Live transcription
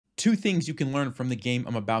Two things you can learn from the game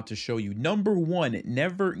I'm about to show you. Number one,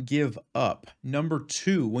 never give up. Number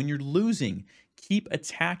two, when you're losing, keep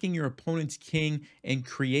attacking your opponent's king and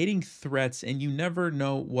creating threats, and you never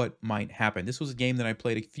know what might happen. This was a game that I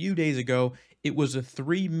played a few days ago. It was a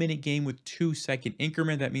 3-minute game with 2-second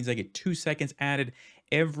increment. That means I get 2 seconds added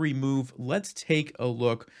every move. Let's take a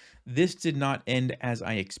look. This did not end as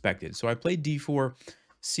I expected. So I played d4.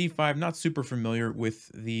 C5, not super familiar with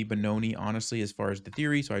the Benoni, honestly, as far as the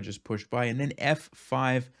theory, so I just pushed by. And then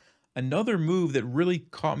F5, another move that really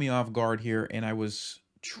caught me off guard here, and I was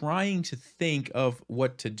trying to think of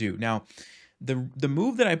what to do. Now, the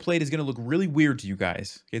move that I played is going to look really weird to you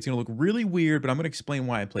guys. Okay, it's going to look really weird, but I'm going to explain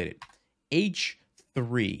why I played it.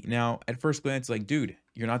 H3. Now, at first glance, like, dude,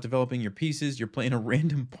 you're not developing your pieces. You're playing a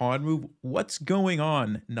random pawn move. What's going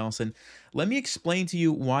on, Nelson? Let me explain to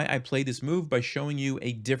you why I played this move by showing you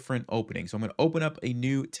a different opening. So I'm going to open up a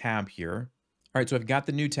new tab here. All right, so I've got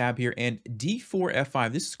the new tab here, and d4,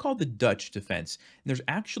 f5. This is called the Dutch defense. And there's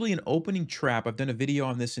actually an opening trap. I've done a video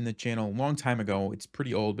on this in the channel a long time ago. It's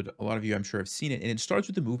pretty old, but a lot of you, I'm sure, have seen it. And it starts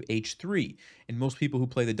with the move h3. And most people who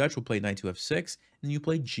play the Dutch will play knight to f6, and then you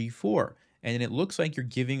play g4. And it looks like you're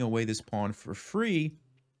giving away this pawn for free,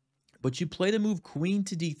 but you play the move queen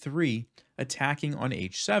to d3, attacking on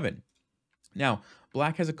h7. Now,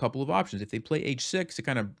 black has a couple of options. If they play h6 to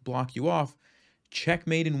kind of block you off,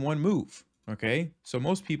 checkmate in one move, okay? So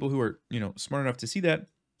most people who are, smart enough to see that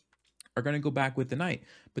are going to go back with the knight.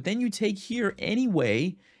 But then you take here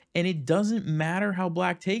anyway, and it doesn't matter how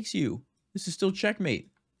black takes you. This is still checkmate.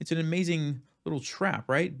 It's an amazing little trap,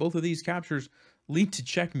 right? Both of these captures lead to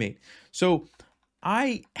checkmate. So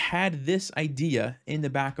I had this idea in the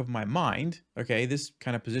back of my mind, okay, this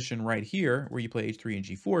kind of position right here where you play h3 and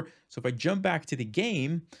g4. So if I jump back to the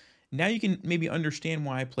game, now you can maybe understand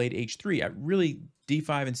why I played h3. Really,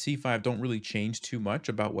 d5 and c5 don't really change too much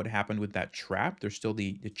about what happened with that trap. There's still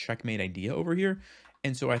the checkmate idea over here.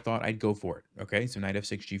 And so I thought I'd go for it, okay? So knight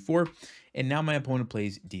f6, g4, and now my opponent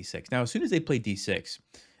plays d6. Now, as soon as they play d6,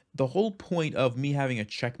 the whole point of me having a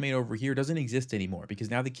checkmate over here doesn't exist anymore because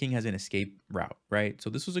now the king has an escape route, right? So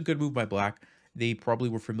this was a good move by black. They probably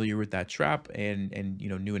were familiar with that trap and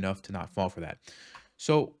knew enough to not fall for that.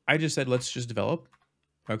 So I just said, let's just develop,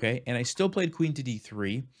 okay? And I still played queen to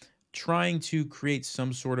d3, trying to create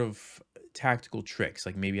some sort of tactical tricks.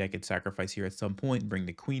 Like maybe I could sacrifice here at some point and bring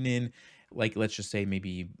the queen in. Like, let's just say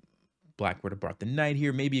maybe black would have brought the knight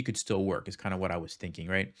here. Maybe it could still work is kind of what I was thinking,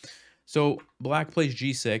 right? So black plays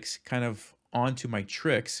g6, kind of onto my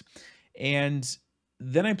tricks, and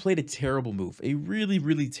then I played a terrible move, a really,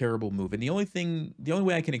 really terrible move. And the only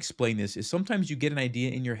way I can explain this is sometimes you get an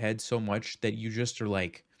idea in your head so much that you just are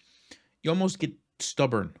like, you almost get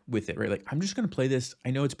stubborn with it, right? Like, I'm just going to play this.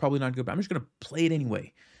 I know it's probably not good, but I'm just going to play it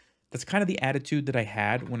anyway. That's kind of the attitude that I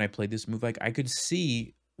had when I played this move. Like, I could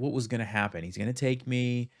see what was going to happen. He's going to take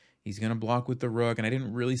me. He's going to block with the rook, and I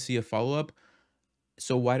didn't really see a follow-up.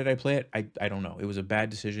 So why did I play it? I don't know. It was a bad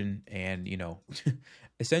decision. And,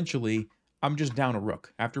 essentially, I'm just down a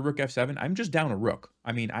rook. After rook f7, I'm just down a rook.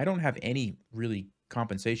 I mean, I don't have any really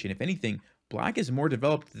compensation. If anything, black is more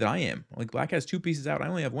developed than I am. Like, black has 2 pieces out. I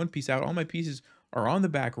only have 1 piece out. All my pieces are on the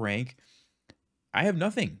back rank. I have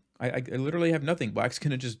nothing. I literally have nothing. Black's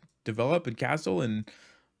going to just develop and castle, and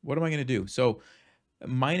what am I going to do? So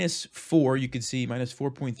 -4, you can see minus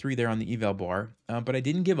 4.3 there on the eval bar, but I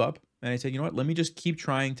didn't give up. And I said, you know what, let me just keep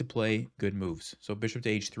trying to play good moves. So bishop to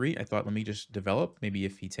h3, I thought, let me just develop. Maybe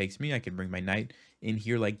if he takes me, I can bring my knight in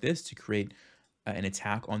here like this to create an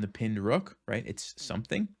attack on the pinned rook, right? It's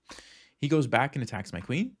something. He goes back and attacks my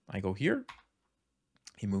queen. I go here.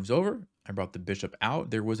 He moves over. I brought the bishop out.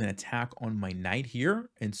 There was an attack on my knight here.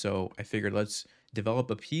 And so I figured let's develop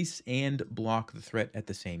a piece and block the threat at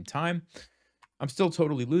the same time. I'm still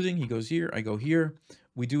totally losing. He goes here, I go here.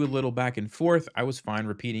 We do a little back and forth. I was fine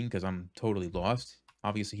repeating because I'm totally lost.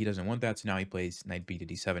 Obviously, he doesn't want that, so now he plays knight b to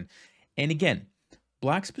d7. And again,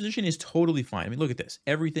 black's position is totally fine. I mean, look at this.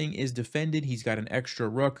 Everything is defended. He's got an extra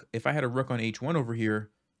rook. If I had a rook on h1 over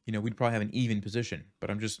here, we'd probably have an even position, but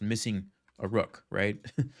I'm just missing a rook, right?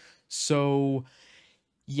 So,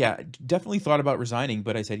 yeah, definitely thought about resigning,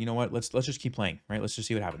 but I said, you know what, let's just keep playing, right? Let's just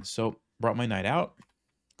see what happens. So, brought my knight out.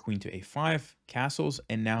 Queen to a5, castles,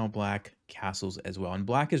 and now black castles as well. And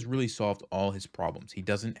black has really solved all his problems. He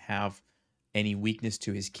doesn't have any weakness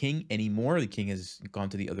to his king anymore. The king has gone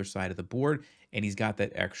to the other side of the board, and he's got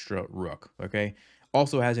that extra rook, okay?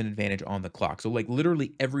 Also has an advantage on the clock. So, like,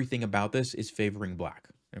 literally everything about this is favoring black,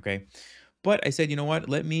 okay? But I said, you know what?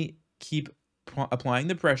 Let me keep applying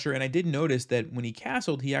the pressure, and I did notice that when he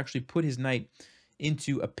castled, he actually put his knight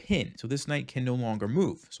into a pin. So this knight can no longer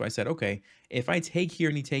move. So I said, okay, if I take here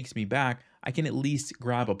and he takes me back, I can at least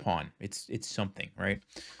grab a pawn. It's something, right?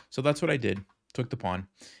 So that's what I did. Took the pawn.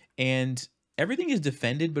 And everything is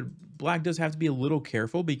defended, but black does have to be a little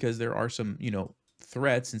careful because there are some,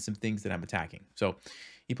 threats and some things that I'm attacking. So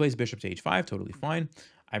he plays bishop to h5, totally fine.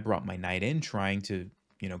 I brought my knight in, trying to,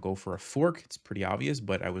 go for a fork. It's pretty obvious,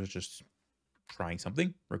 but I was just trying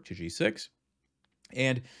something. Rook to g6.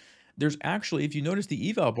 And there's actually, if you notice the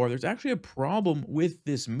eval bar, there's actually a problem with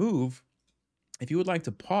this move. If you would like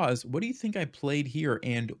to pause, what do you think I played here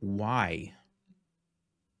and why?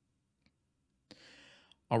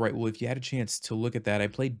 All right, well, if you had a chance to look at that, I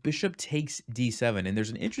played bishop takes d7, and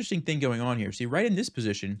there's an interesting thing going on here. See, right in this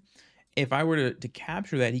position, if I were to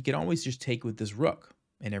capture that, he could always just take with this rook,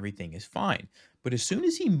 and everything is fine. But as soon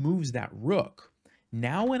as he moves that rook,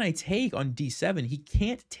 now when I take on d7, he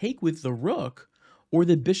can't take with the rook, or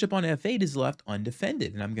the bishop on f8 is left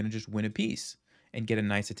undefended, and I'm going to just win a piece and get a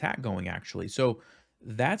nice attack going, actually. So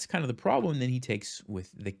that's kind of the problem. Then he takes with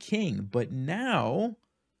the king, but now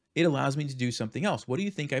it allows me to do something else. What do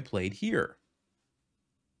you think I played here?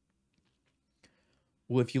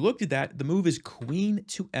 Well, if you looked at that, the move is queen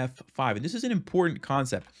to f5. And this is an important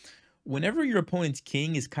concept. Whenever your opponent's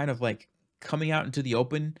king is kind of like coming out into the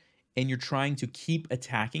open and you're trying to keep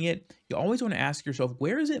attacking it, you always want to ask yourself,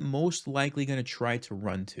 where is it most likely going to try to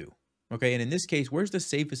run to? Okay, and in this case, where's the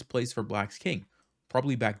safest place for black's king?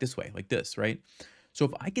 Probably back this way, like this, right? So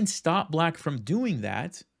if I can stop black from doing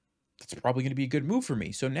that, that's probably going to be a good move for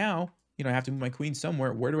me. So now, I have to move my queen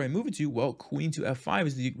somewhere. Where do I move it to? Well, queen to f5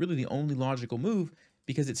 is really the only logical move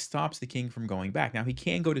because it stops the king from going back. Now, he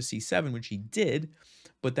can go to c7, which he did,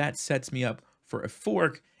 but that sets me up for a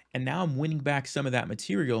fork, and now I'm winning back some of that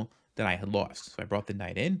material that I had lost. So I brought the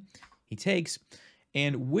knight in. He takes.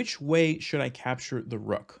 And which way should I capture the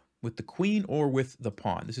rook? With the queen or with the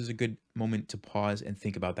pawn? This is a good moment to pause and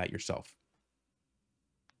think about that yourself.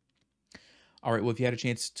 All right, well, if you had a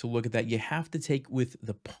chance to look at that, you have to take with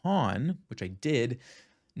the pawn, which I did,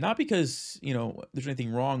 not because, there's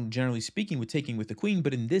anything wrong, generally speaking, with taking with the queen,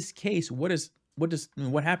 but in this case, what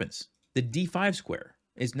happens? The d5 square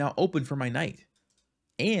is now open for my knight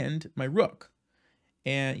and my rook.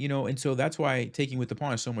 And, and so that's why taking with the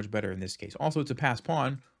pawn is so much better in this case. Also, it's a passed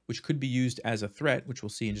pawn, which could be used as a threat, which we'll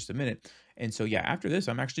see in just a minute. And so, yeah, after this,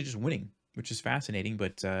 I'm actually just winning, which is fascinating.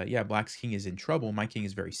 But, yeah, black's king is in trouble. My king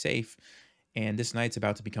is very safe. And this knight's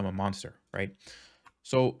about to become a monster, right?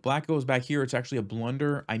 So black goes back here. It's actually a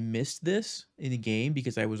blunder. I missed this in the game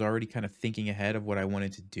because I was already kind of thinking ahead of what I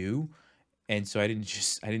wanted to do. And so I didn't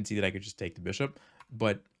see that I could just take the bishop,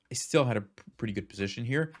 but I still had a pretty good position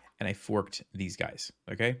here, and I forked these guys,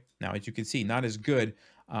 okay? Now, as you can see, not as good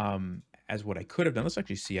as what I could have done. Let's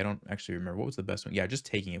actually see. I don't actually remember. What was the best one? Yeah, just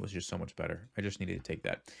taking it was just so much better. I just needed to take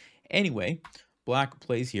that. Anyway, black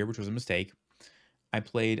plays here, which was a mistake. I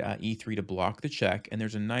played e3 to block the check, and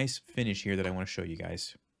there's a nice finish here that I want to show you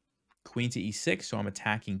guys. Queen to e6, so I'm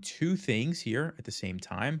attacking two things here at the same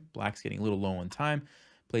time. Black's getting a little low on time.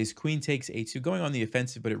 Plays queen takes a2, going on the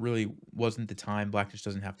offensive, but it really wasn't the time. Black just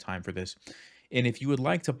doesn't have time for this. And if you would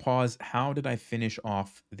like to pause, how did I finish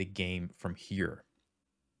off the game from here?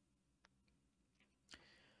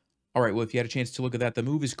 All right, well, if you had a chance to look at that, the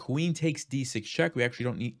move is queen takes d6 check. We actually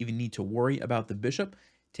don't even need to worry about the bishop.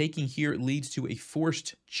 Taking here leads to a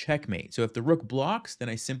forced checkmate. So if the rook blocks, then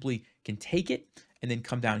I simply can take it and then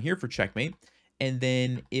come down here for checkmate. And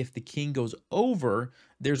then if the king goes over,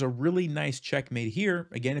 there's a really nice checkmate here.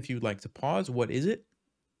 Again, if you would like to pause, what is it?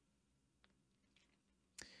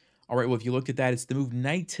 All right, well, if you looked at that, it's the move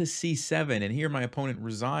knight to c7. And here my opponent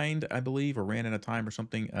resigned, I believe, or ran out of time or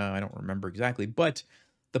something. I don't remember exactly. But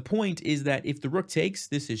the point is that if the rook takes,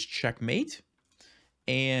 this is checkmate.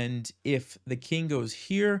 And if the king goes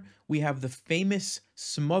here, we have the famous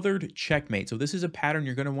smothered checkmate. So this is a pattern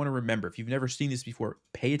you're going to want to remember. If you've never seen this before,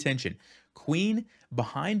 pay attention. Queen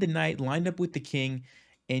behind the knight, lined up with the king,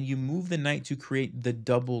 and you move the knight to create the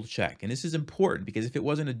double check. And this is important because if it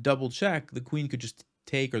wasn't a double check, the queen could just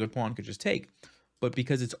take or the pawn could just take. But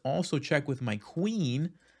because it's also check with my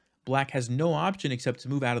queen, black has no option except to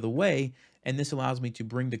move out of the way. And this allows me to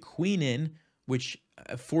bring the queen in, which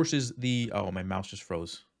forces the, oh, my mouse just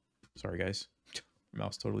froze. Sorry, guys. My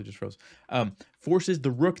mouse totally just froze. Forces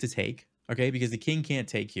the rook to take, okay, because the king can't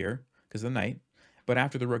take here because of the knight. But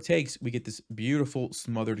after the rook takes, we get this beautiful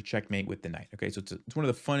smothered checkmate with the knight, okay? So it's one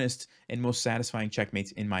of the funnest and most satisfying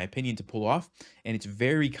checkmates, in my opinion, to pull off. And it's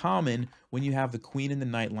very common when you have the queen and the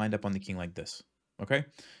knight lined up on the king like this, okay?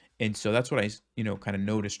 And so that's what I, kind of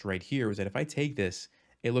noticed right here was that if I take this,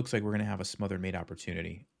 it looks like we're going to have a smothered mate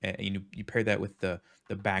opportunity. You pair that with the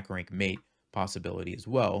back rank mate, possibility as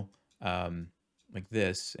well, like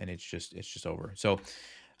this, and it's just over. So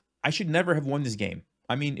I should never have won this game.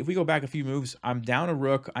 I mean, if we go back a few moves, I'm down a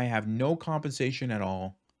rook. I have no compensation at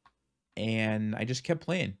all. And I just kept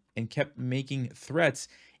playing and kept making threats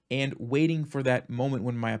and waiting for that moment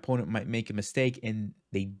when my opponent might make a mistake, and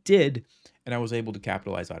they did, and I was able to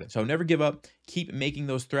capitalize on it. So never give up. Keep making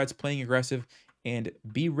those threats, playing aggressive, and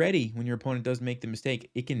be ready when your opponent does make the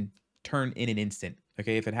mistake. It can turn in an instant.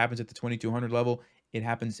 Okay, if it happens at the 2200 level, it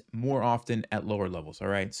happens more often at lower levels. All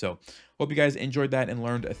right, so hope you guys enjoyed that and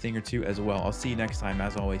learned a thing or two as well. I'll see you next time.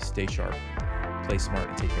 As always, stay sharp, play smart,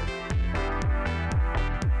 and take care.